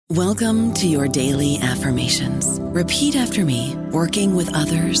Welcome to your daily affirmations. Repeat after me. Working with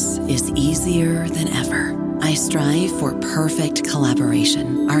others is easier than ever. I strive for perfect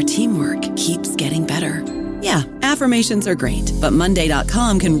collaboration. Our teamwork keeps getting better. Yeah, affirmations are great, but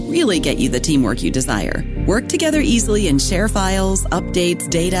Monday.com can really get you the teamwork you desire. Work together easily and share files, updates,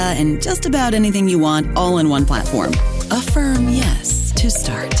 data, and just about anything you want all in one platform. Affirm yes to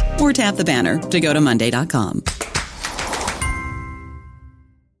start, or tap the banner to go to Monday.com.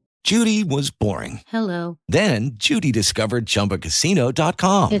 Judy was boring. Hello. Then Judy discovered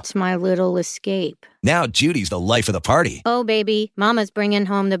ChumbaCasino.com. It's my little escape. Now Judy's the life of the party. Oh, baby, mama's bringing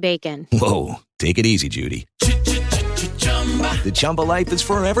home the bacon. Whoa, take it easy, Judy. The Chumba life is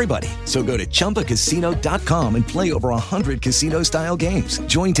for everybody. So go to ChumbaCasino.com and play over 100 casino-style games.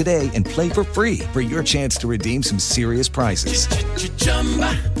 Join today and play for free for your chance to redeem some serious prizes.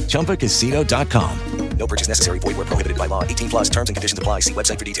 ChumbaCasino.com. No purchase necessary. Void where prohibited by law. 18 plus terms and conditions apply. See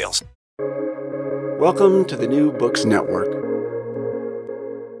website for details. Welcome to the New Books Network.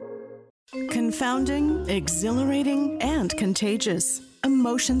 Confounding, exhilarating, and contagious.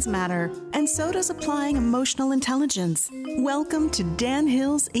 Emotions matter, and so does applying emotional intelligence. Welcome to Dan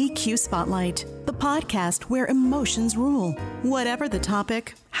Hill's EQ Spotlight, the podcast where emotions rule. Whatever the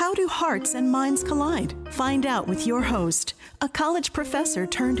topic, how do hearts and minds collide? Find out with your host, a college professor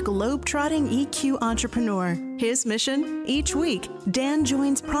turned globe-trotting EQ entrepreneur. His mission? Each week, Dan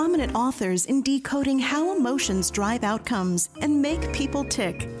joins prominent authors in decoding how emotions drive outcomes and make people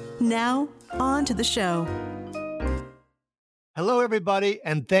tick. Now, on to the show. Hello, everybody,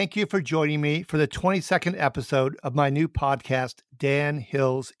 and thank you for joining me for the 22nd episode of my new podcast, Dan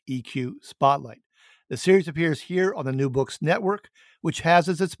Hill's EQ Spotlight. The series appears here on the New Books Network, which has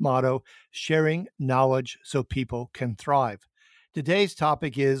as its motto, sharing knowledge so people can thrive. Today's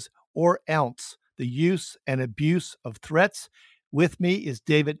topic is, or else, the use and abuse of threats. With me is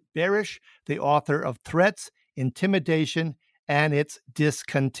David Barish, the author of Threats, Intimidation, and Its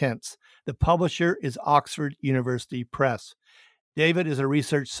Discontents. The publisher is Oxford University Press. David is a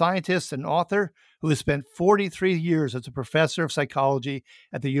research scientist and author who has spent 43 years as a professor of psychology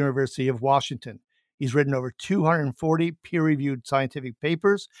at the University of Washington. He's written over 240 peer-reviewed scientific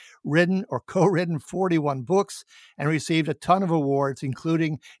papers, written or co-written 41 books, and received a ton of awards,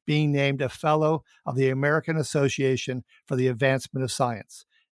 including being named a Fellow of the American Association for the Advancement of Science.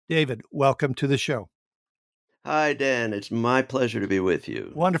 David, welcome to the show. Hi, Dan. It's my pleasure to be with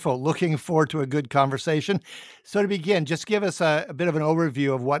you. Wonderful. Looking forward to a good conversation. So to begin, just give us a bit of an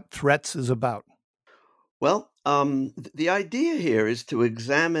overview of what Threats is about. Well, the idea here is to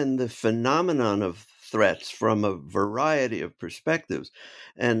examine the phenomenon of threats from a variety of perspectives.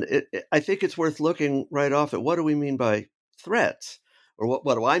 And I think it's worth looking right off at what do we mean by threats? Or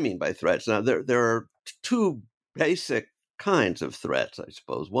what do I mean by threats? Now, there are two basic kinds of threats, I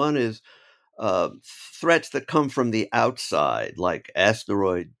suppose. One is threats that come from the outside, like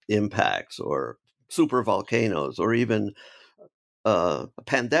asteroid impacts or super volcanoes, or even a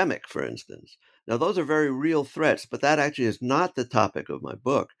pandemic, for instance. Now, those are very real threats, but that actually is not the topic of my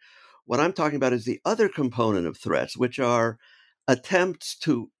book. What I'm talking about is the other component of threats, which are attempts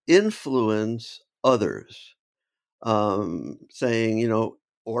to influence others, saying,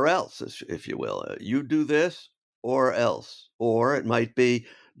 or else, if you will, you do this or else. Or it might be,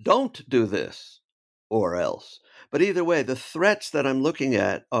 don't do this or else. But either way, the threats that I'm looking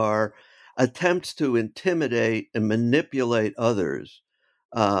at are attempts to intimidate and manipulate others.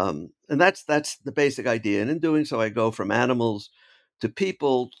 And that's the basic idea. And in doing so, I go from animals to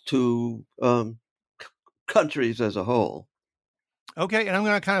people to countries as a whole. Okay, and I'm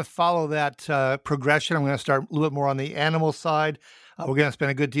going to kind of follow that progression. I'm going to start a little bit more on the animal side. We're going to spend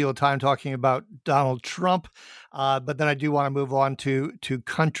a good deal of time talking about Donald Trump, but then I do want to move on to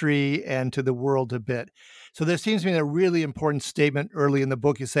country and to the world a bit. So there seems to be a really important statement early in the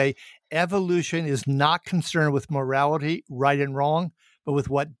book. You say, evolution is not concerned with morality, right and wrong, but with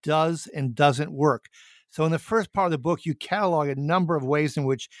what does and doesn't work. So in the first part of the book, you catalog a number of ways in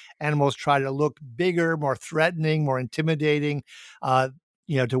which animals try to look bigger, more threatening, more intimidating, to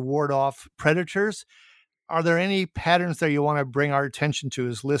ward off predators. Are there any patterns that you want to bring our attention to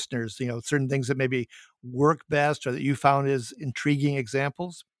as listeners? Certain things that maybe work best or that you found as intriguing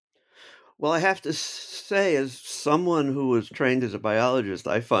examples? Well, I have to say, as someone who was trained as a biologist,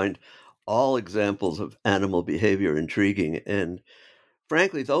 I find all examples of animal behavior intriguing. And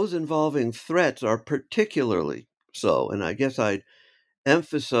frankly, those involving threats are particularly so. And I guess I'd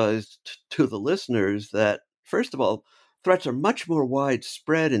emphasize to the listeners that, first of all, threats are much more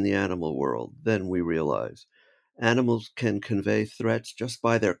widespread in the animal world than we realize. Animals can convey threats just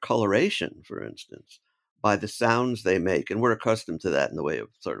by their coloration, for instance, by the sounds they make. And we're accustomed to that in the way of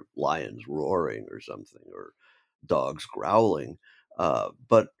sort of lions roaring or something, or dogs growling.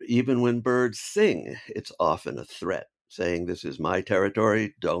 But even when birds sing, it's often a threat, saying, "This is my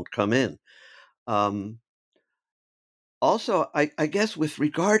territory, don't come in." Um, Also, I guess with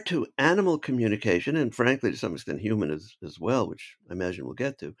regard to animal communication, and frankly, to some extent, human as well, which I imagine we'll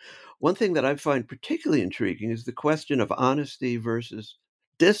get to, one thing that I find particularly intriguing is the question of honesty versus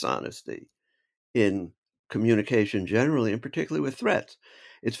dishonesty in communication generally, and particularly with threats.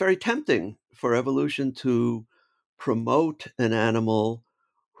 It's very tempting for evolution to promote an animal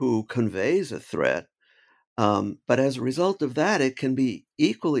who conveys a threat, but as a result of that, it can be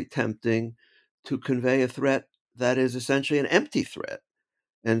equally tempting to convey a threat that is essentially an empty threat.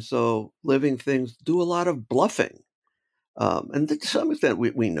 And so living things do a lot of bluffing. And to some extent,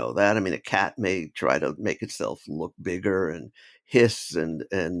 we know that. I mean, a cat may try to make itself look bigger and hiss and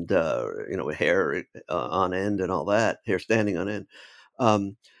hair on end and all that, hair standing on end.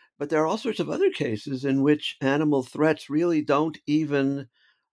 Um, but there are all sorts of other cases in which animal threats really don't even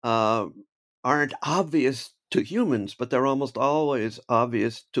uh, aren't obvious to humans, but they're almost always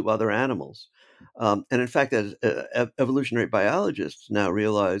obvious to other animals. And in fact, as evolutionary biologists now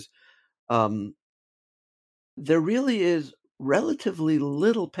realize, um, there really is relatively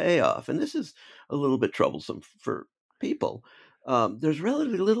little payoff, and this is a little bit troublesome for people. There's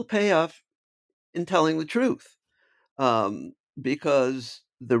relatively little payoff in telling the truth, because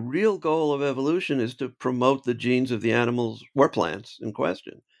the real goal of evolution is to promote the genes of the animals or plants in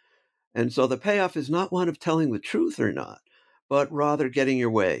question. And so the payoff is not one of telling the truth or not, but rather getting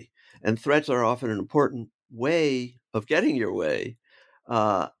your way. And threats are often an important way of getting your way,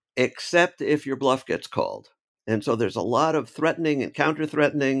 uh, except if your bluff gets called. And so there's a lot of threatening and counter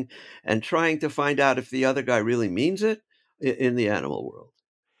threatening and trying to find out if the other guy really means it in the animal world.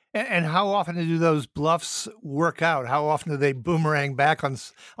 And how often do those bluffs work out? How often do they boomerang back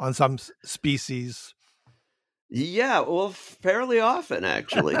on some species? Yeah, well, fairly often,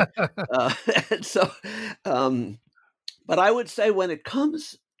 actually. uh, and so, um, but I would say when it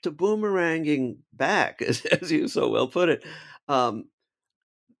comes to boomeranging back, as you so well put it, um,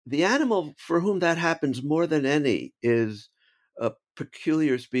 the animal for whom that happens more than any is a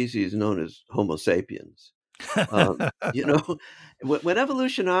peculiar species known as Homo sapiens. You know, when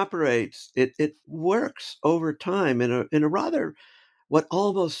evolution operates, it works over time in a rather what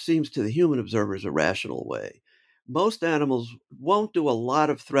almost seems to the human observers a rational way. Most animals won't do a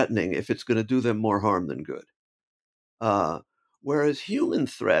lot of threatening if it's going to do them more harm than good. Uh, Whereas human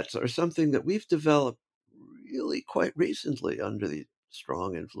threats are something that we've developed really quite recently under the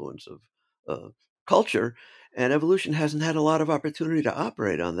strong influence of culture, and evolution hasn't had a lot of opportunity to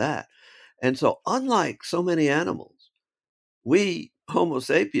operate on that. And so, unlike so many animals, we, Homo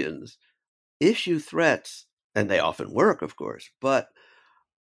sapiens, issue threats, and they often work, of course, but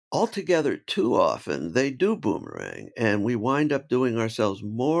altogether too often they do boomerang, and we wind up doing ourselves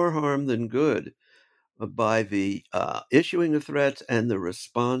more harm than good by the issuing of threats and the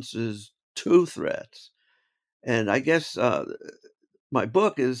responses to threats. And I guess my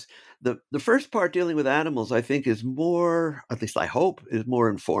book is the first part dealing with animals, I think, is more, at least I hope, is more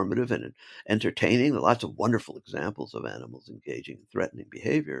informative and entertaining. There are lots of wonderful examples of animals engaging in threatening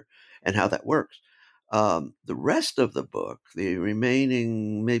behavior and how that works. The rest of the book, the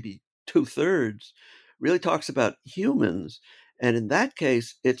remaining maybe 2/3, really talks about humans. And in that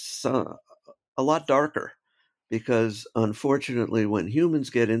case, it's a lot darker because unfortunately, when humans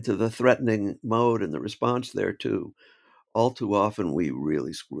get into the threatening mode and the response there too, all too often we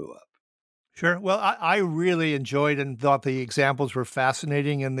really screw up. Sure. Well, I really enjoyed and thought the examples were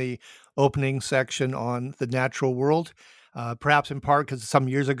fascinating in the opening section on the natural world. Perhaps in part because some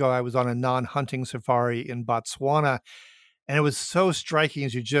years ago I was on a non-hunting safari in Botswana, and it was so striking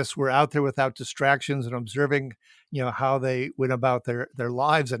as you just were out there without distractions and observing, how they went about their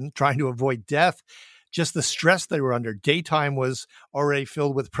lives and trying to avoid death. Just the stress they were under. Daytime was already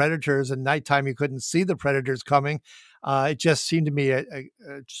filled with predators, and nighttime you couldn't see the predators coming. It just seemed to me a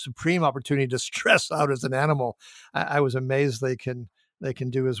supreme opportunity to stress out as an animal. I was amazed they can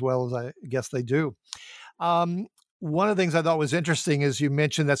do as well as I guess they do. One of the things I thought was interesting is you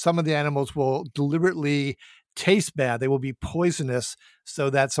mentioned that some of the animals will deliberately taste bad. They will be poisonous so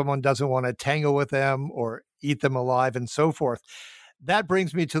that someone doesn't want to tangle with them or eat them alive and so forth. That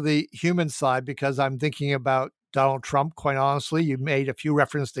brings me to the human side because I'm thinking about Donald Trump, quite honestly. You made a few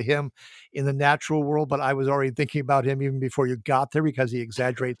references to him in the natural world, but I was already thinking about him even before you got there because he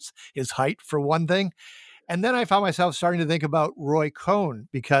exaggerates his height, for one thing. And then I found myself starting to think about Roy Cohn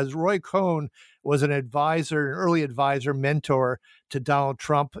because Roy Cohn was an advisor, an early advisor, mentor to Donald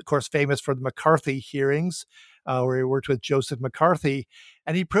Trump, of course, famous for the McCarthy hearings, where he worked with Joseph McCarthy.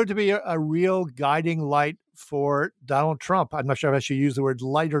 And he proved to be a real guiding light for Donald Trump. I'm not sure if I should use the word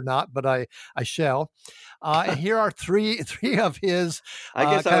light or not, but I shall. And here are three of his. I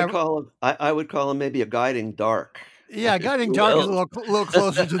guess I would call him maybe a guiding dark. Yeah, guiding dark is a little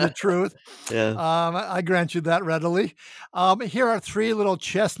closer to the truth. Yeah, I grant you that readily. Here are three little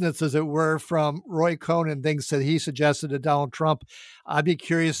chestnuts, as it were, from Roy Cohn and things that he suggested to Donald Trump. I'd be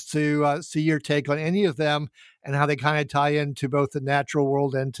curious to see your take on any of them and how they kind of tie into both the natural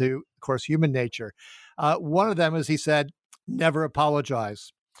world and to, of course, human nature. One of them is, he said, never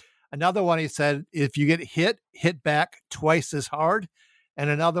apologize. Another one, he said, if you get hit back twice as hard. And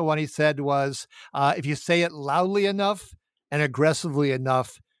another one he said was, if you say it loudly enough and aggressively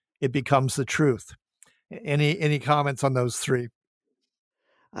enough, it becomes the truth. Any comments on those three?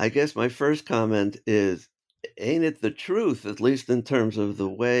 I guess my first comment is, ain't it the truth, at least in terms of the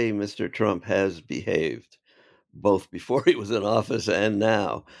way Mr. Trump has behaved, both before he was in office and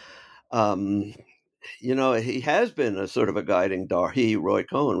now. He has been a sort of a guiding dark. Roy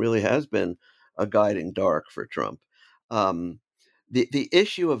Cohn, really has been a guiding dark for Trump. The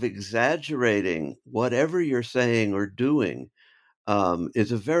issue of exaggerating whatever you're saying or doing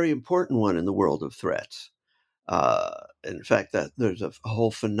is a very important one in the world of threats. In fact, that there's a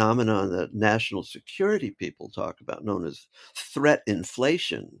whole phenomenon that national security people talk about, known as threat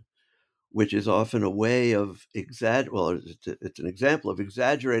inflation, which is often a way of it's an example of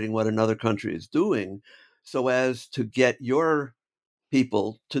exaggerating what another country is doing so as to get your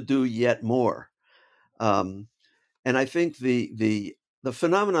people to do yet more. And I think the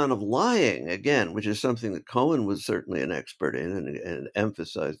phenomenon of lying, again, which is something that Cohen was certainly an expert in and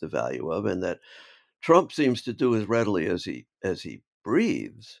emphasized the value of, and that Trump seems to do as readily as he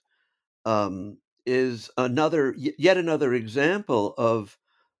breathes, is yet another example of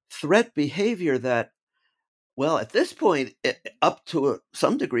threat behavior that, well, at this point, up to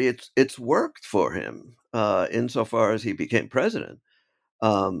some degree, it's worked for him insofar as he became president.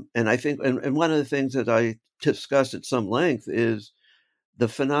 And I think, and one of the things that I discussed at some length is the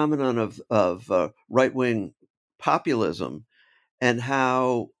phenomenon of right-wing populism, and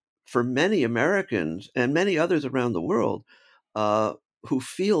how for many Americans and many others around the world who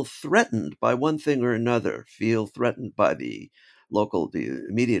feel threatened by one thing or another, feel threatened by the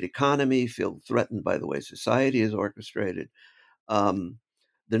immediate economy, feel threatened by the way society is orchestrated.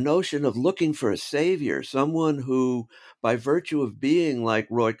 The notion of looking for a savior, someone who, by virtue of being like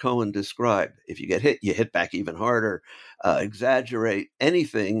Roy Cohn described, if you get hit, you hit back even harder, exaggerate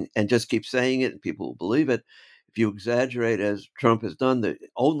anything and just keep saying it and people will believe it. If you exaggerate, as Trump has done,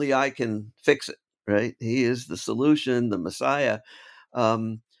 only I can fix it, right? He is the solution, the Messiah.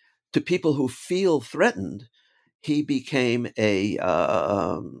 To people who feel threatened, he became a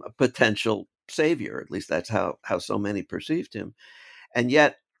potential savior. At least that's how so many perceived him. And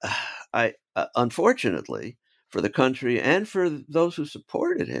yet, unfortunately, for the country and for those who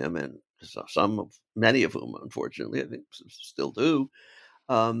supported him, and many of whom, unfortunately, I think still do,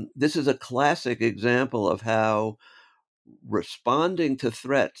 this is a classic example of how responding to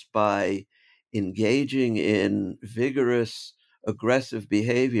threats by engaging in vigorous, aggressive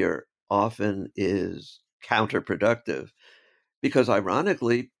behavior often is counterproductive. Because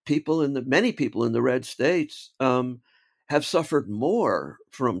ironically, many people in the red states have suffered more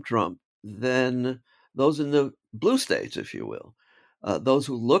from Trump than those in the blue states, if you will. Those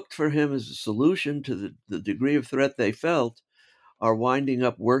who looked for him as a solution to the degree of threat they felt are winding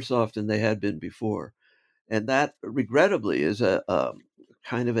up worse off than they had been before. And that, regrettably, is a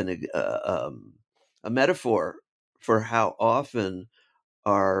kind of a metaphor for how often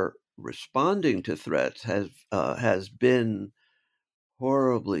our responding to threats has been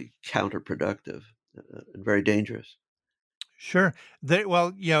horribly counterproductive and very dangerous. Sure.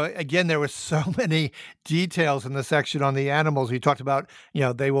 Again, there were so many details in the section on the animals. We talked about,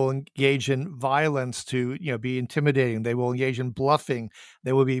 they will engage in violence to, be intimidating. They will engage in bluffing.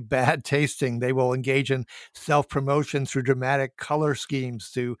 They will be bad tasting. They will engage in self-promotion through dramatic color schemes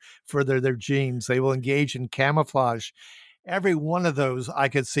to further their genes. They will engage in camouflage. Every one of those, I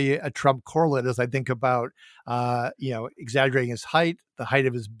could see a Trump correlate as I think about, exaggerating his height, the height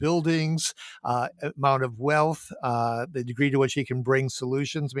of his buildings, amount of wealth, the degree to which he can bring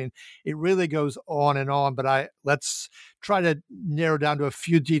solutions. I mean, it really goes on, but let's try to narrow down to a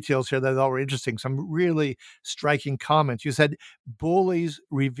few details here that are interesting. Some really striking comments. You said bullies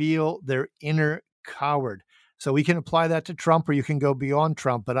reveal their inner coward. So we can apply that to Trump, or you can go beyond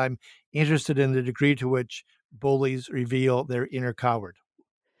Trump, but I'm interested in the degree to which bullies reveal their inner coward.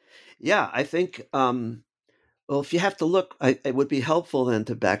 Yeah, I think, well, if you have to look, it would be helpful then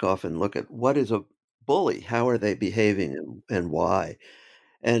to back off and look at what is a bully? How are they behaving and why?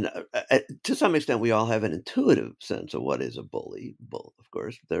 And to some extent, we all have an intuitive sense of what is a bully. Of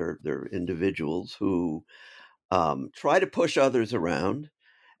course, they're individuals who try to push others around,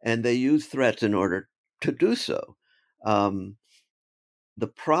 and they use threats in order to do so. Um, the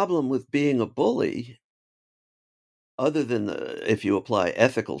problem with being a bully, other than if you apply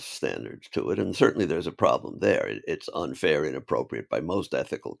ethical standards to it, and certainly there's a problem there, it's unfair, inappropriate by most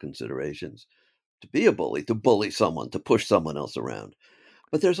ethical considerations to be a bully, to bully someone, to push someone else around.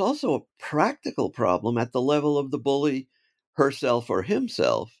 But there's also a practical problem at the level of the bully herself or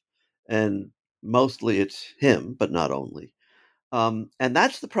himself, and mostly it's him, but not only. And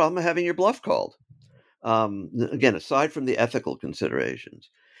that's the problem of having your bluff called. Again, aside from the ethical considerations.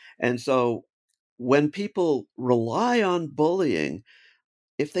 And so when people rely on bullying,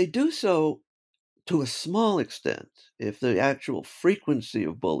 if they do so to a small extent, if the actual frequency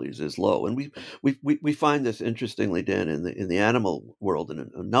of bullies is low, and we find this interestingly, Dan, in the animal world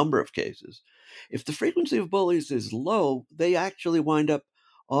in a number of cases, if the frequency of bullies is low, they actually wind up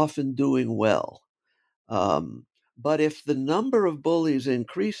often doing well. But if the number of bullies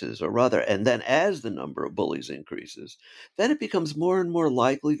increases, or rather, and then as the number of bullies increases, then it becomes more and more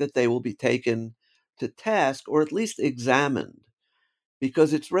likely that they will be taken to task or at least examined,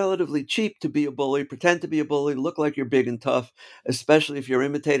 because it's relatively cheap to be a bully, pretend to be a bully, look like you're big and tough, especially if you're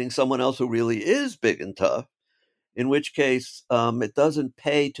imitating someone else who really is big and tough, in which case it doesn't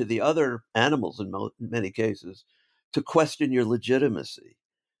pay to the other animals in many cases to question your legitimacy.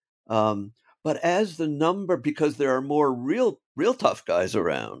 Um, but as the number, because there are more real tough guys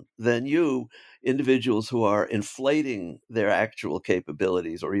around than you, individuals who are inflating their actual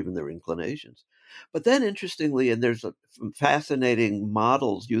capabilities or even their inclinations. But then, interestingly, and there's fascinating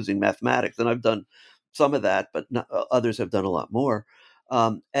models using mathematics, and I've done some of that, but others have done a lot more.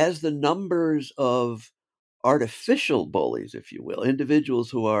 As the numbers of artificial bullies, if you will, individuals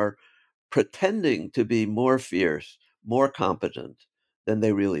who are pretending to be more fierce, more competent than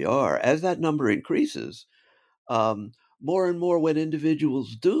they really are, as that number increases, more and more when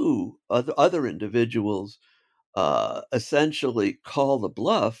individuals do, other individuals essentially call the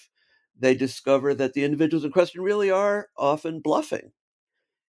bluff, they discover that the individuals in question really are often bluffing.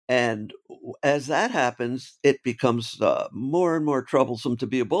 And as that happens, it becomes more and more troublesome to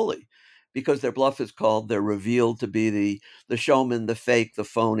be a bully, because their bluff is called, they're revealed to be the showman, the fake, the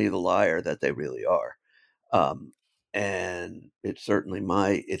phony, the liar that they really are. Um, and it's certainly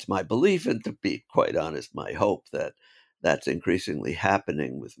it's my belief, and to be quite honest, my hope, that that's increasingly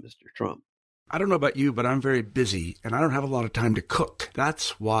happening with Mr. Trump. I don't know about you, but I'm very busy and I don't have a lot of time to cook.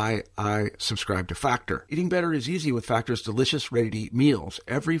 That's why I subscribe to Factor. Eating better is easy with Factor's delicious, ready-to-eat meals.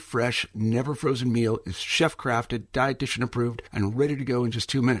 Every fresh, never frozen meal is chef-crafted, dietitian approved, and ready to go in just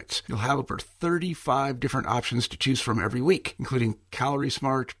 2 minutes. You'll have over 35 different options to choose from every week, including Calorie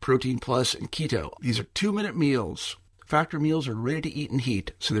Smart, Protein Plus, and Keto. These are 2-minute meals. Factor meals are ready to eat and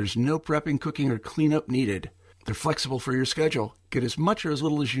heat, so there's no prepping, cooking, or cleanup needed. They're flexible for your schedule. Get as much or as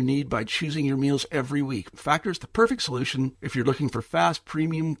little as you need by choosing your meals every week. Factor is the perfect solution if you're looking for fast,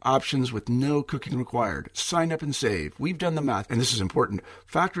 premium options with no cooking required. Sign up and save. We've done the math, and this is important.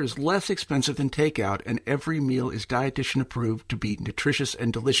 Factor is less expensive than takeout, and every meal is dietitian approved to be nutritious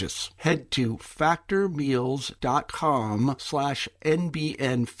and delicious. Head to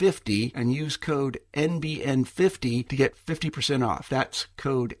factormeals.com/NBN50 and use code NBN50 to get 50% off. That's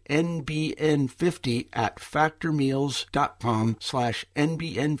code NBN50 at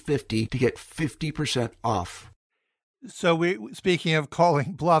factormeals.com/NBN50 to get 50% off. So speaking of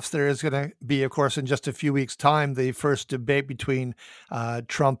calling bluffs, there is going to be, of course, in just a few weeks' time, the first debate between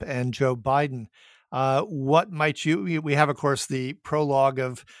Trump and Joe Biden. What might we have, of course, the prologue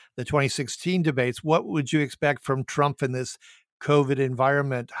of the 2016 debates. What would you expect from Trump in this COVID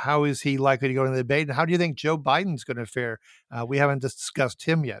environment? How is he likely to go in the debate? And how do you think Joe Biden's going to fare? We haven't discussed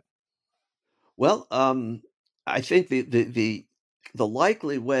him yet. Well, I think the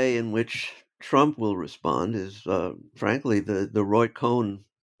likely way in which Trump will respond is, frankly, the Roy Cohn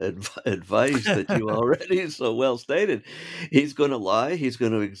advice that you already so well stated. He's going to lie. He's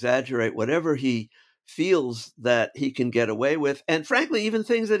going to exaggerate whatever he feels that he can get away with, and frankly, even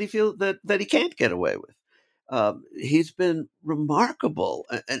things that he feels that he can't get away with. He's been remarkable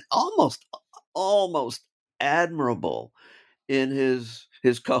and almost admirable in his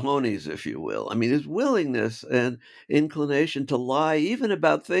cojones, if you will. I mean, his willingness and inclination to lie, even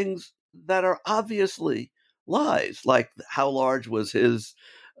about things that are obviously lies, like how large was his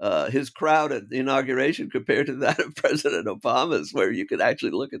his crowd at the inauguration compared to that of President Obama's, where you could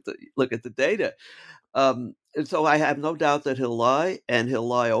actually look at the data. And so I have no doubt that he'll lie, and he'll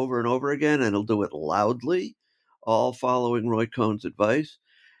lie over and over again, and he'll do it loudly, all following Roy Cohn's advice.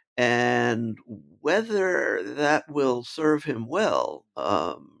 And whether that will serve him well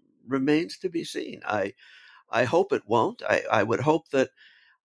remains to be seen. I hope it won't. I would hope that,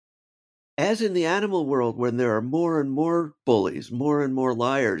 as in the animal world, when there are more and more bullies, more and more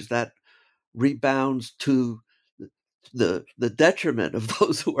liars, that rebounds to the detriment of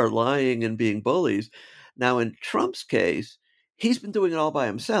those who are lying and being bullies. Now, in Trump's case, he's been doing it all by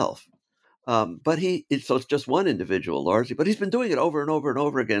himself. So it's just one individual largely, but he's been doing it over and over and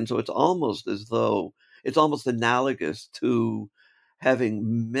over again. So it's almost as though it's almost analogous to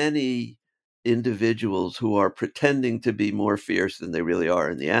having many individuals who are pretending to be more fierce than they really are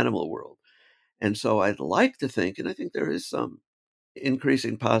in the animal world. And so I'd like to think, and I think there is some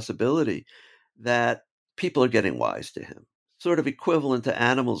increasing possibility, that people are getting wise to him, sort of equivalent to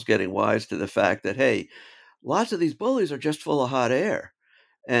animals getting wise to the fact that, hey, lots of these bullies are just full of hot air.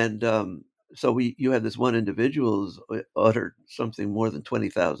 And so you had this one individual who's uttered something more than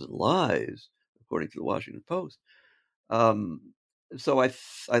 20,000 lies, according to the Washington Post. So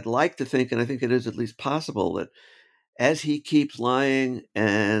I'd like to think, and I think it is at least possible, that as he keeps lying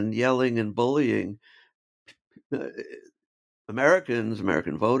and yelling and bullying,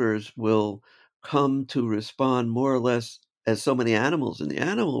 American voters will come to respond more or less as so many animals in the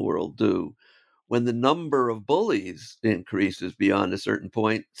animal world do when the number of bullies increases beyond a certain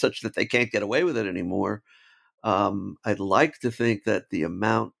point, such that they can't get away with it anymore. I'd like to think that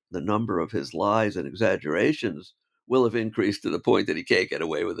the number of his lies and exaggerations will have increased to the point that he can't get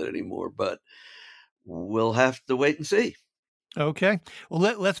away with it anymore, but we'll have to wait and see. Okay. Well,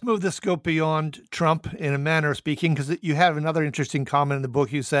 let's move the scope beyond Trump in a manner of speaking, because you have another interesting comment in the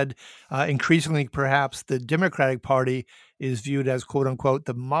book. You said increasingly, perhaps, the Democratic Party is viewed as, quote unquote,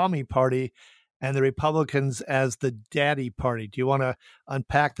 the mommy party, and the Republicans as the daddy party. Do you want to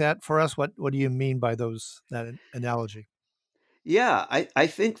unpack that for us? What do you mean by that analogy? Yeah, I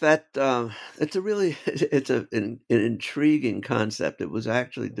think that it's an intriguing concept. It was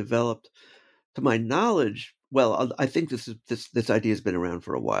actually developed, to my knowledge. Well, I think this idea has been around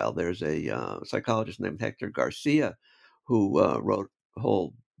for a while. There's a psychologist named Hector Garcia who wrote a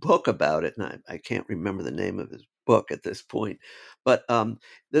whole book about it, and I can't remember the name of his book at this point. But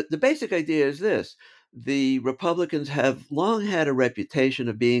the basic idea is this: the Republicans have long had a reputation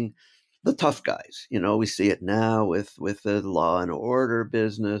of being the tough guys. We see it now with the law and order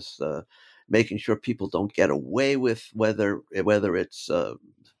business, making sure people don't get away with whether it's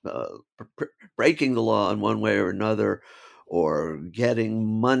breaking the law in one way or another, or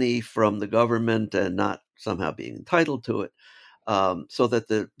getting money from the government and not somehow being entitled to it. So that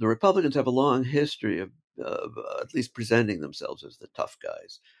the Republicans have a long history of at least presenting themselves as the tough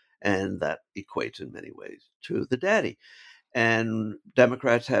guys. And that equates in many ways to the daddy. And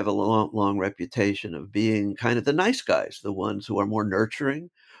Democrats have a long reputation of being kind of the nice guys, the ones who are more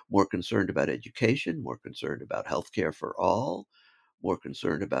nurturing, more concerned about education, more concerned about healthcare for all, more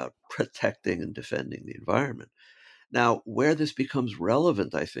concerned about protecting and defending the environment. Now, where this becomes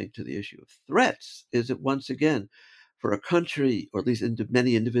relevant, I think, to the issue of threats is that, once again, for a country, or at least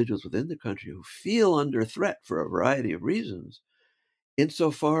many individuals within the country who feel under threat for a variety of reasons,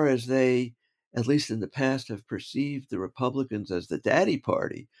 insofar as they, at least in the past, have perceived the Republicans as the daddy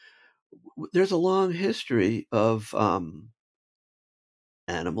party, there's a long history of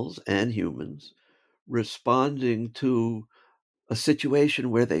animals and humans responding to a situation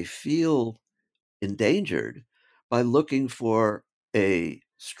where they feel endangered by looking for a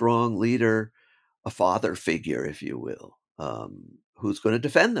strong leader, a father figure, if you will, who's going to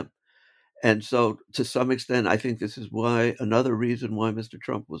defend them. And so, to some extent, I think this is another reason why Mr.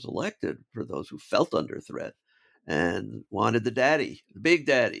 Trump was elected, for those who felt under threat and wanted the daddy,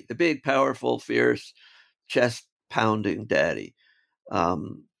 the big, powerful, fierce, chest-pounding daddy,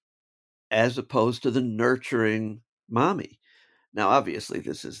 as opposed to the nurturing mommy. Now, obviously,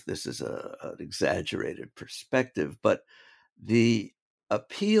 this is an exaggerated perspective, but the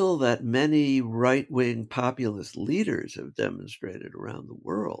appeal that many right-wing populist leaders have demonstrated around the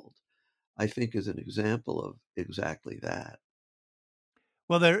world, I think, is an example of exactly that.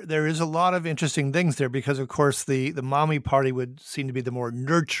 Well, there is a lot of interesting things there, because, of course, the mommy party would seem to be the more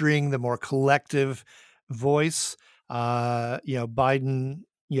nurturing, the more collective voice. Biden,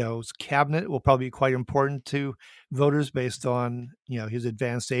 his cabinet will probably be quite important to voters based on, his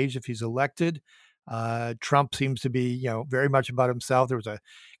advanced age if he's elected. Trump seems to be, very much about himself. There was a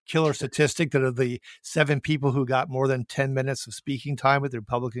killer statistic that of the 7 people who got more than 10 minutes of speaking time at the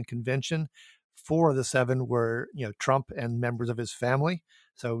Republican convention, 4 of the 7 were, Trump and members of his family.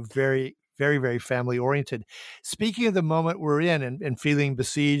 So very, very, very family oriented. Speaking of the moment we're in and feeling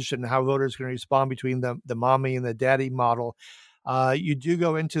besieged and how voters are going to respond between the mommy and the daddy model, you do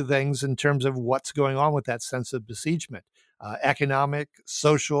go into things in terms of what's going on with that sense of besiegement, economic,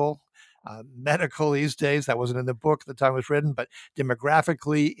 social, medical these days. That wasn't in the book at the time it was written, but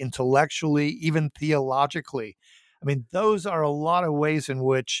demographically, intellectually, even theologically. I mean, those are a lot of ways in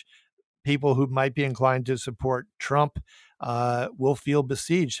which people who might be inclined to support Trump will feel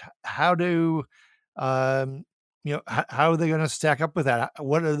besieged. How do how are they going to stack up with that?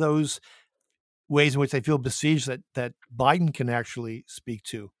 What are those ways in which they feel besieged that Biden can actually speak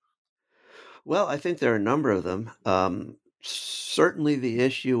to? Well, I think there are a number of them. Certainly the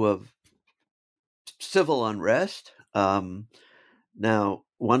issue of civil unrest. Now,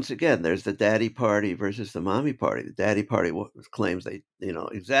 once again, there's the daddy party versus the mommy party. The daddy party claims they,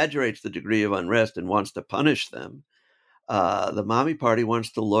 exaggerates the degree of unrest and wants to punish them. The mommy party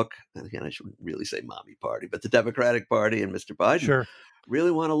wants to look, and again, I shouldn't really say mommy party, but the Democratic Party and Mr. Biden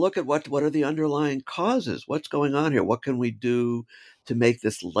really want to look at what are the underlying causes? What's going on here? What can we do to make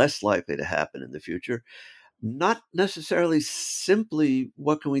this less likely to happen in the future? Not necessarily simply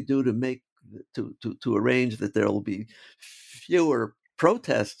what can we do to make to arrange that there will be fewer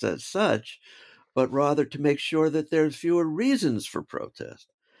protests as such, but rather to make sure that there's fewer reasons for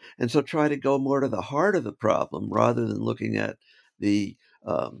protest. And so try to go more to the heart of the problem rather than looking at the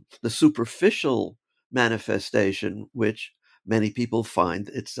superficial manifestation, which many people find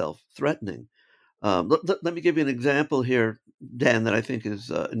itself threatening. Let me give you an example here, Dan, that I think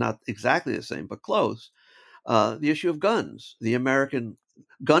is not exactly the same, but close. The issue of guns, the American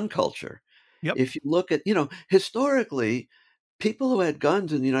gun culture. Yep. If you look at, historically, people who had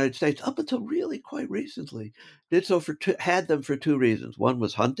guns in the United States, up until really quite recently, did so had them for 2 reasons. One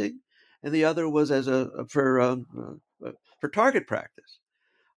was hunting, and the other was for target practice.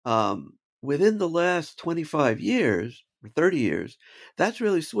 Within the last 25 years, or 30 years, that's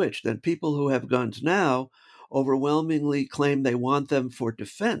really switched. And people who have guns now overwhelmingly claim they want them for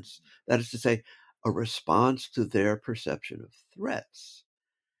defense. That is to say, a response to their perception of threats.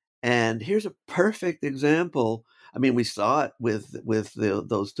 And here's a perfect example. I mean, we saw it with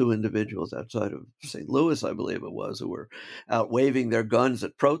those 2 individuals outside of St. Louis, I believe it was, who were out waving their guns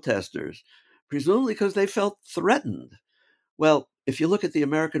at protesters, presumably because they felt threatened. Well, if you look at the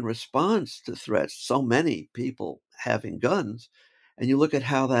American response to threats, so many people having guns, and you look at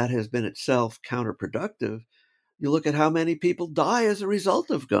how that has been itself counterproductive, you look at how many people die as a result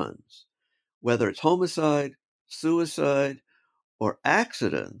of guns, whether it's homicide, suicide, or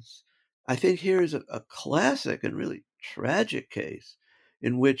accidents. I think here is a classic and really tragic case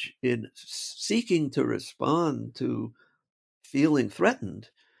in which, in seeking to respond to feeling threatened,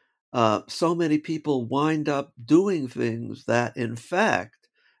 so many people wind up doing things that, in fact,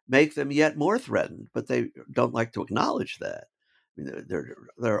 make them yet more threatened, but they don't like to acknowledge that. I mean,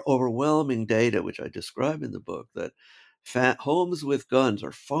 there are overwhelming data, which I describe in the book, that homes with guns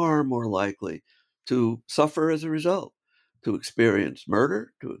are far more likely to suffer as a result, to experience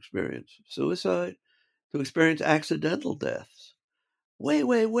murder, to experience suicide, to experience accidental deaths. Way,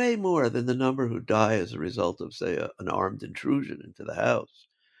 way, way more than the number who die as a result of, say, an armed intrusion into the house.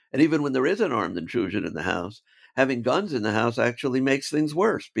 And even when there is an armed intrusion in the house, having guns in the house actually makes things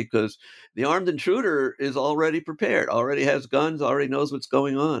worse because the armed intruder is already prepared, already has guns, already knows what's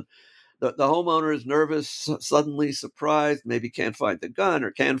going on. The homeowner is nervous, suddenly surprised, maybe can't find the gun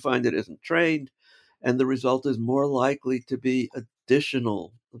or can find it, isn't trained. And the result is more likely to be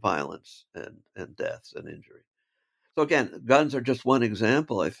additional violence and deaths and injury. So again, guns are just one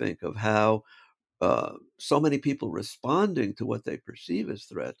example, I think, of how so many people responding to what they perceive as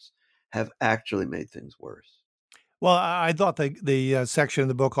threats have actually made things worse. Well, I thought the section in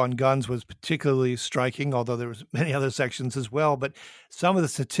the book on guns was particularly striking, although there was many other sections as well. But some of the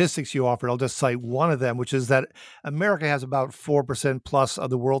statistics you offered, I'll just cite one of them, which is that America has about 4% plus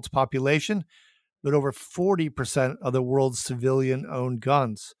of the world's population, but over 40% of the world's civilian-owned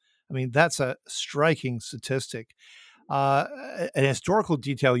guns. I mean, that's a striking statistic. An historical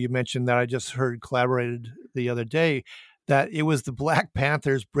detail you mentioned that I just heard collaborated the other day, that it was the Black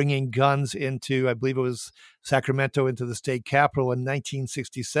Panthers bringing guns into, I believe it was Sacramento, into the state capitol in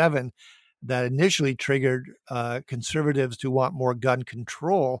 1967 that initially triggered conservatives to want more gun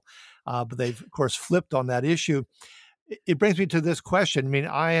control, but they've, of course, flipped on that issue. It brings me to this question. I mean,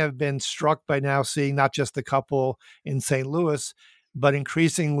 I have been struck by now seeing not just the couple in St. Louis, but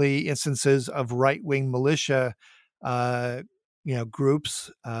increasingly instances of right-wing militia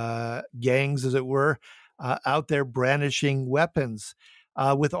groups, gangs, as it were, out there brandishing weapons.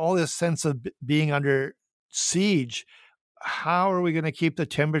 With all this sense of being under siege, how are we going to keep the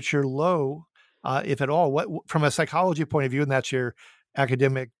temperature low, if at all? What, from a psychology point of view, and that's your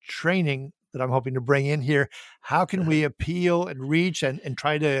academic training that I'm hoping to bring in here, how can we appeal and reach and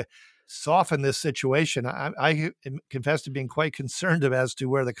try to soften this situation? I confess to being quite concerned as to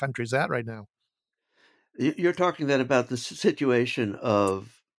where the country's at right now. You're talking then about the situation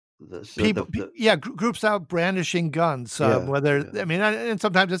of people, groups out brandishing guns. And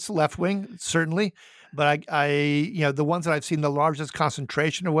sometimes it's left wing, certainly, but I the ones that I've seen the largest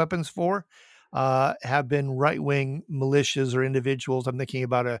concentration of weapons for have been right wing militias or individuals. I'm thinking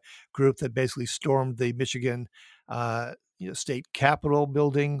about a group that basically stormed the Michigan state capitol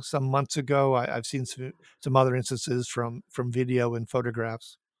building some months ago. I've seen some other instances from video and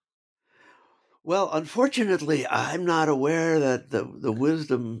photographs. Well, unfortunately, I'm not aware that the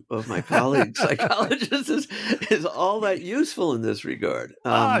wisdom of my colleague psychologists is all that useful in this regard.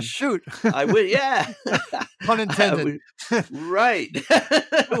 Shoot! I would, yeah. Pun intended. Right.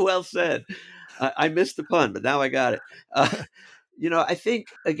 Well said. I missed the pun, but now I got it. I think,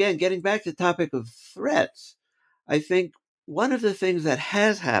 again, getting back to the topic of threats, I think one of the things that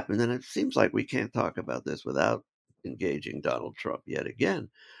has happened, and it seems like we can't talk about this without engaging Donald Trump yet again,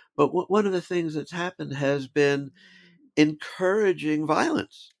 but one of the things that's happened has been encouraging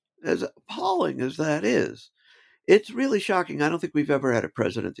violence, as appalling as that is. It's really shocking. I don't think we've ever had a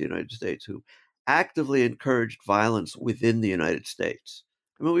president of the United States who actively encouraged violence within the United States.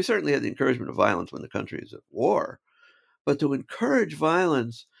 I mean, we certainly had the encouragement of violence when the country is at war, but to encourage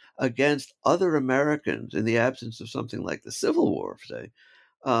violence against other Americans in the absence of something like the Civil War, say,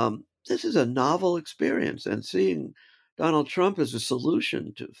 this is a novel experience. And seeing Donald Trump as a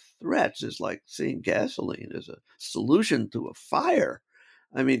solution to threats is like seeing gasoline as a solution to a fire.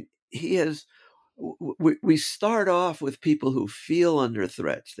 I mean, we start off with people who feel under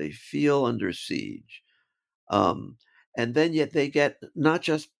threats. They feel under siege. And then yet they get not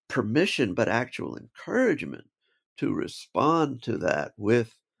just permission, but actual encouragement to respond to that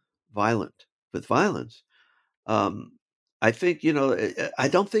with violence. I think, I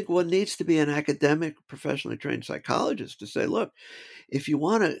don't think one needs to be an academic, professionally trained psychologist to say, look, if you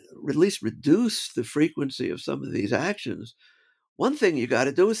want to at least reduce the frequency of some of these actions, one thing you got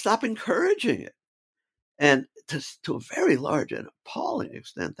to do is stop encouraging it. And to a very large and appalling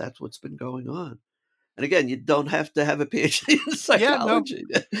extent, that's what's been going on. And again, you don't have to have a PhD in psychology.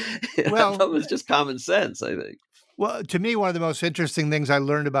 Well, that was just common sense, I think. Well, to me, one of the most interesting things I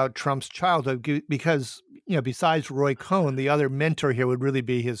learned about Trump's childhood, because, besides Roy Cohn, the other mentor here would really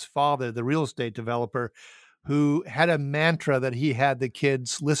be his father, the real estate developer, who had a mantra that he had the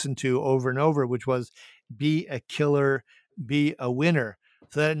kids listen to over and over, which was be a killer, be a winner.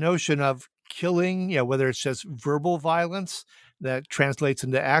 So that notion of killing, whether it's just verbal violence that translates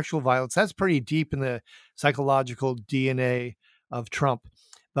into actual violence, that's pretty deep in the psychological DNA of Trump.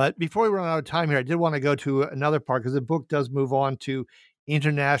 But before we run out of time here, I did want to go to another part, because the book does move on to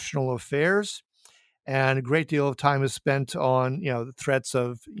international affairs, and a great deal of time is spent on, the threats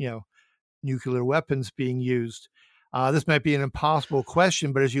of, nuclear weapons being used. This might be an impossible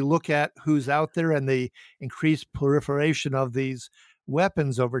question, but as you look at who's out there and the increased proliferation of these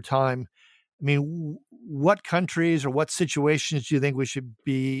weapons over time, I mean, what countries or what situations do you think we should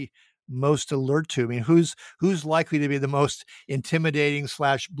be most alert to? I mean, who's likely to be the most intimidating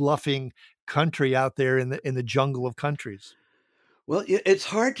 / bluffing country out there in the jungle of countries? Well, it's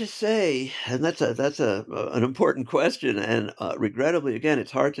hard to say, and that's an important question. And regrettably, again,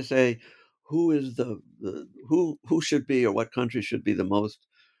 it's hard to say who is who should be, or what country should be the most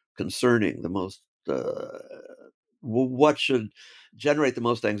concerning, the most what should generate the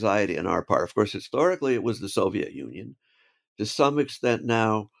most anxiety on our part. Of course, historically, it was the Soviet Union. To some extent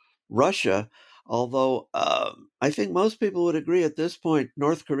now, Russia, although I think most people would agree at this point,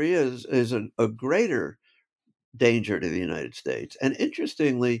 North Korea is a greater danger to the United States. And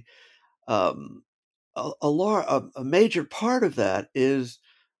interestingly, a major part of that is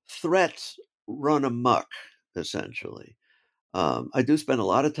threats run amok, essentially. I do spend a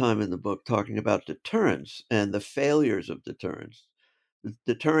lot of time in the book talking about deterrence and the failures of deterrence.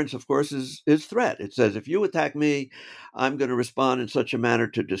 Deterrence, of course, is threat. It says, if you attack me, I'm going to respond in such a manner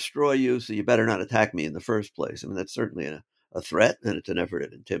to destroy you, so you better not attack me in the first place. I mean, that's certainly a threat, and it's an effort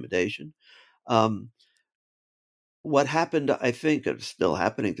at intimidation. What happened, I think, is still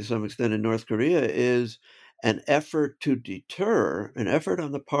happening to some extent in North Korea, is an effort to deter, an effort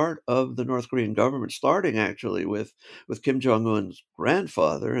on the part of the North Korean government, starting actually with Kim Jong-un's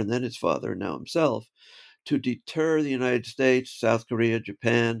grandfather and then his father and now himself, to deter the United States, South Korea,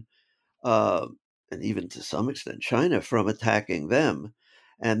 Japan, and even to some extent China from attacking them.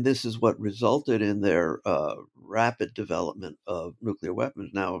 And this is what resulted in their rapid development of nuclear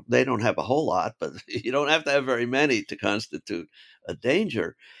weapons. Now, they don't have a whole lot, but you don't have to have very many to constitute a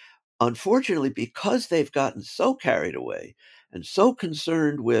danger. Unfortunately, because they've gotten so carried away and so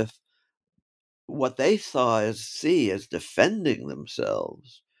concerned with what they see as defending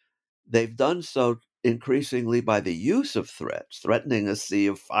themselves, they've done so increasingly by the use of threats, threatening a sea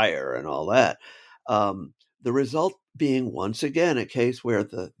of fire and all that. The result being, once again, a case where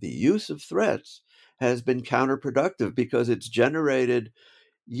the use of threats has been counterproductive because it's generated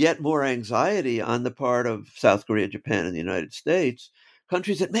yet more anxiety on the part of South Korea, Japan, and the United States,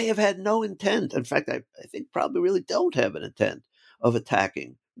 countries that may have had no intent. In fact, I think probably really don't have an intent of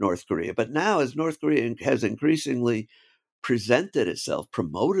attacking North Korea. But now, as North Korea has increasingly presented itself,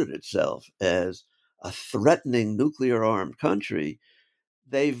 promoted itself as a threatening nuclear-armed country,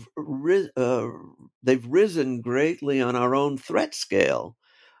 they've risen greatly on our own threat scale,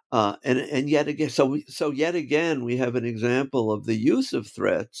 and yet again, so yet again, we have an example of the use of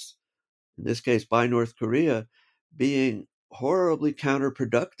threats, in this case by North Korea, being horribly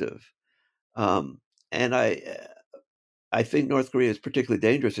counterproductive. And I think North Korea is particularly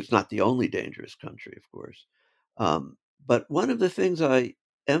dangerous. It's not the only dangerous country, of course. But one of the things I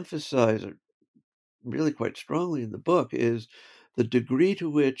emphasize really quite strongly in the book is the degree to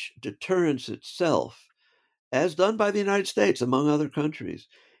which deterrence itself, as done by the United States, among other countries,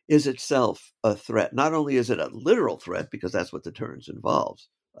 is itself a threat. Not only is it a literal threat, because that's what deterrence involves,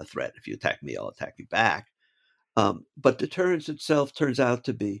 a threat. If you attack me, I'll attack you back. But deterrence itself turns out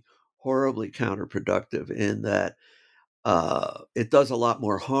to be horribly counterproductive in that it does a lot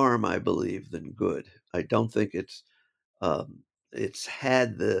more harm, I believe, than good. I don't think it's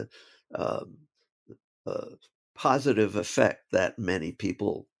had the positive effect that many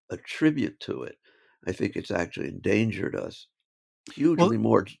people attribute to it. I think it's actually endangered us hugely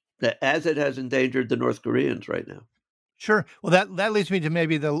more, as it has endangered the North Koreans right now. Sure. Well, that leads me to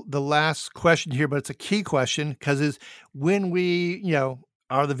maybe the last question here, but it's a key question, because is when we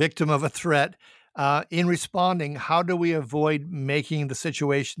are the victim of a threat, in responding, how do we avoid making the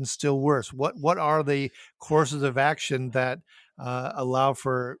situation still worse? What are the courses of action that allow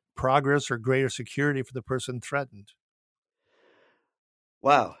for progress or greater security for the person threatened?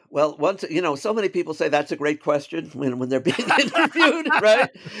 Wow. Well, once, so many people say that's a great question when they're being interviewed,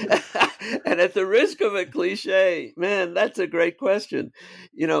 right? And at the risk of a cliche, man, that's a great question.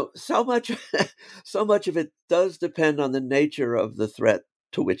 So much of it does depend on the nature of the threat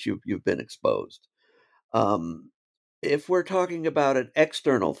to which you've been exposed. If we're talking about an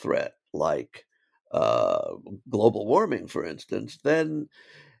external threat, like global warming, for instance, then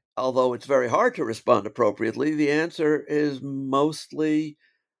although it's very hard to respond appropriately, the answer is mostly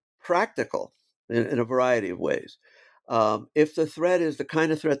practical in a variety of ways. If the threat is the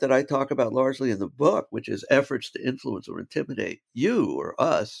kind of threat that I talk about largely in the book, which is efforts to influence or intimidate you or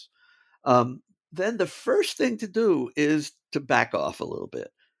us, then the first thing to do is to back off a little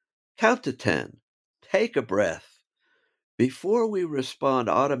bit. Count to 10. Take a breath. Before we respond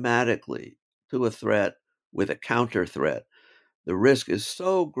automatically to a threat with a counter threat, the risk is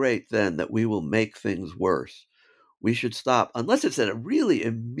so great then that we will make things worse. We should stop, unless it's a really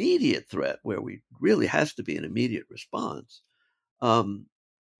immediate threat where we really has to be an immediate response.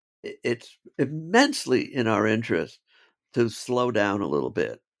 It's immensely in our interest to slow down a little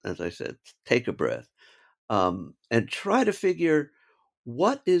bit, as I said, take a breath, and try to figure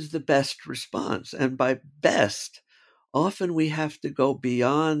what is the best response. And by best, often we have to go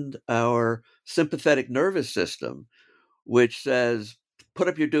beyond our sympathetic nervous system, which says, put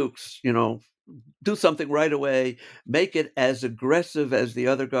up your dukes, do something right away, make it as aggressive as the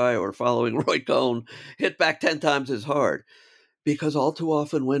other guy, or following Roy Cohn, hit back 10 times as hard. Because all too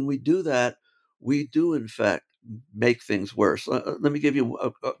often when we do that, we do, in fact, make things worse. Let me give you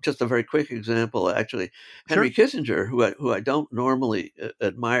just a very quick example. Actually, Henry Kissinger, who I don't normally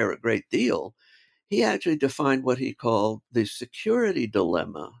admire a great deal, he actually defined what he called the security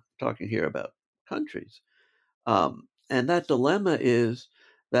dilemma, talking here about countries. And that dilemma is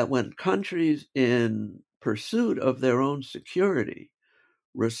that when countries in pursuit of their own security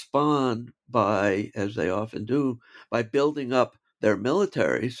respond by, as they often do, by building up their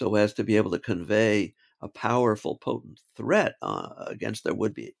military so as to be able to convey a powerful, potent threat against their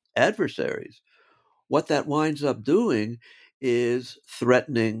would-be adversaries, what that winds up doing is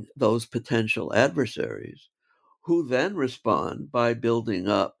threatening those potential adversaries, who then respond by building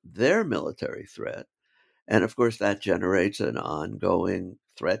up their military threat. And of course, that generates an ongoing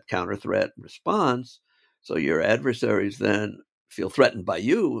threat, counter-threat response So your adversaries then feel threatened by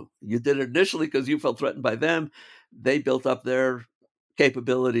you. You did it initially because you felt threatened by them. They built up their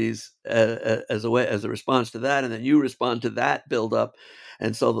capabilities as a response to that, and then you respond to that buildup.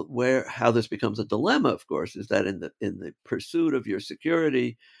 And so how this becomes a dilemma, of course, is that in the pursuit of your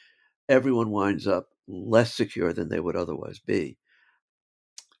security, everyone winds up less secure than they would otherwise be.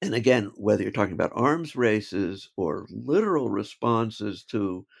 And again, whether you're talking about arms races or literal responses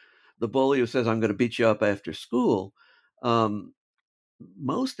to the bully who says, I'm going to beat you up after school,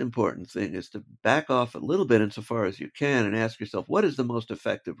 most important thing is to back off a little bit insofar as you can and ask yourself, what is the most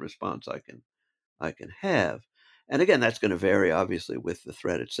effective response I can have? And again, that's going to vary, obviously, with the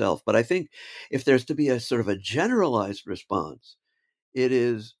threat itself. But I think if there's to be a sort of a generalized response, it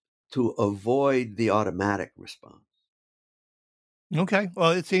is to avoid the automatic response. Okay.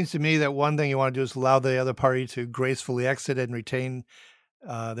 Well, it seems to me that one thing you want to do is allow the other party to gracefully exit and retain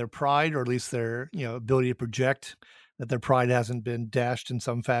their pride, or at least their ability to project that their pride hasn't been dashed in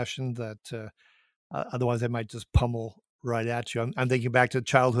some fashion, that otherwise they might just pummel right at you. I'm thinking back to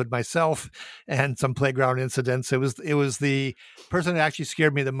childhood myself and some playground incidents. It was the person that actually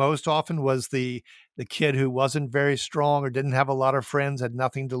scared me the most often was the kid who wasn't very strong or didn't have a lot of friends, had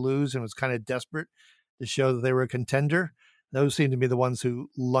nothing to lose, and was kind of desperate to show that they were a contender. Those seemed to be the ones who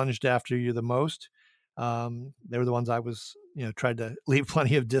lunged after you the most. They were the ones I was, tried to leave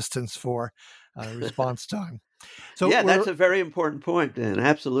plenty of distance for response time. So yeah, that's a very important point, Dan.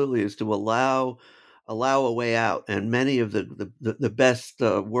 Absolutely, is to allow a way out. And many of the best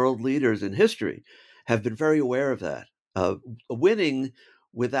world leaders in history have been very aware of that. Winning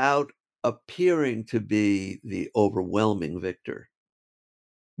without appearing to be the overwhelming victor.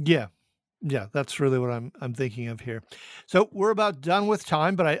 Yeah. Yeah, that's really what I'm thinking of here. So we're about done with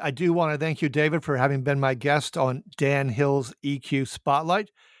time, but I do want to thank you, David, for having been my guest on Dan Hill's EQ Spotlight.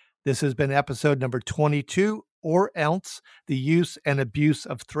 This has been episode number 22, or else, the use and abuse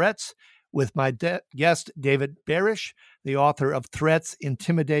of threats, with my guest, David Barish, the author of Threats,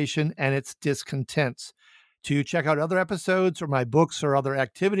 Intimidation, and Its Discontents. To check out other episodes or my books or other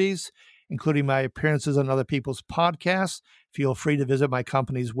activities, including my appearances on other people's podcasts, feel free to visit my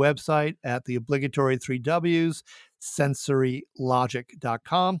company's website at the obligatory 3 Ws,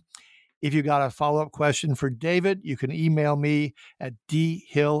 sensorylogic.com. If you got a follow-up question for David, you can email me at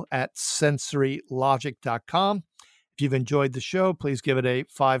dhill@sensorylogic.com. If you've enjoyed the show, please give it a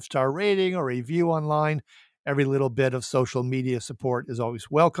 5-star rating or review online. Every little bit of social media support is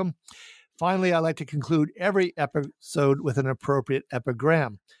always welcome. Finally, I like to conclude every episode with an appropriate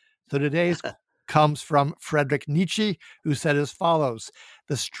epigram. So today's comes from Friedrich Nietzsche, who said as follows: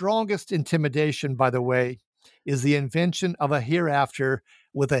 the strongest intimidation, by the way, is the invention of a hereafter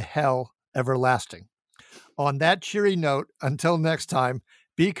with a hell everlasting. On that cheery note, until next time,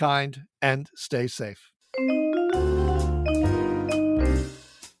 be kind and stay safe.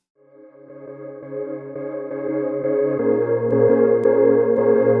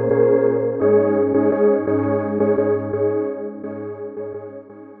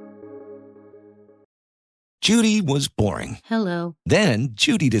 Judy was boring. Hello. Then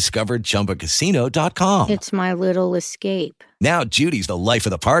Judy discovered ChumbaCasino.com. It's my little escape. Now Judy's the life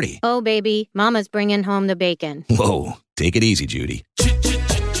of the party. Oh, baby, mama's bringing home the bacon. Whoa, take it easy, Judy.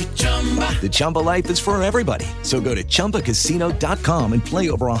 The Chumba life is for everybody. So go to ChumbaCasino.com and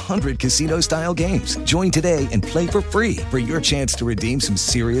play over 100 casino-style games. Join today and play for free for your chance to redeem some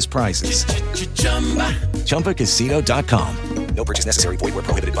serious prizes. ChumbaCasino.com. No purchase necessary. Void where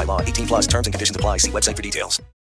prohibited by law. 18+ terms and conditions apply. See website for details.